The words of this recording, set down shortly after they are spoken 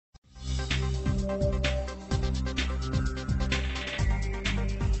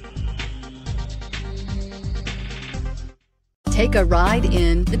Take a ride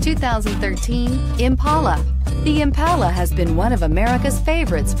in the 2013 Impala. The Impala has been one of America's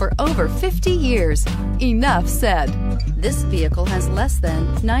favorites for over 50 years. Enough said. This vehicle has less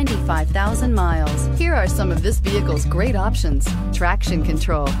than 95,000 miles. Here are some of this vehicle's great options: traction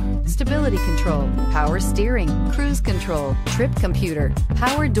control, stability control, power steering, cruise control, trip computer,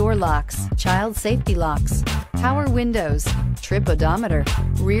 power door locks, child safety locks, power windows, trip odometer,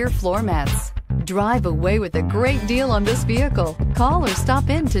 rear floor mats. Drive away with a great deal on this vehicle. Call or stop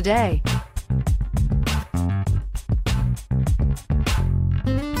in today.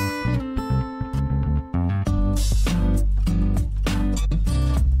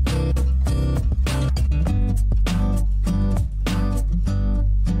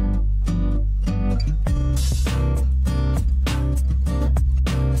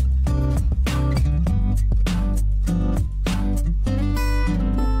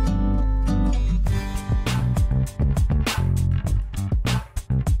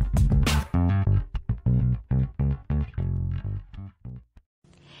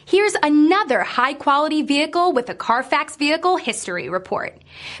 Here's another high-quality vehicle with a Carfax Vehicle History Report.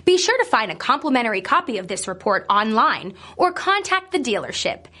 Be sure to find a complimentary copy of this report online or contact the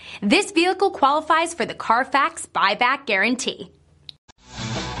dealership. This vehicle qualifies for the Carfax Buyback Guarantee.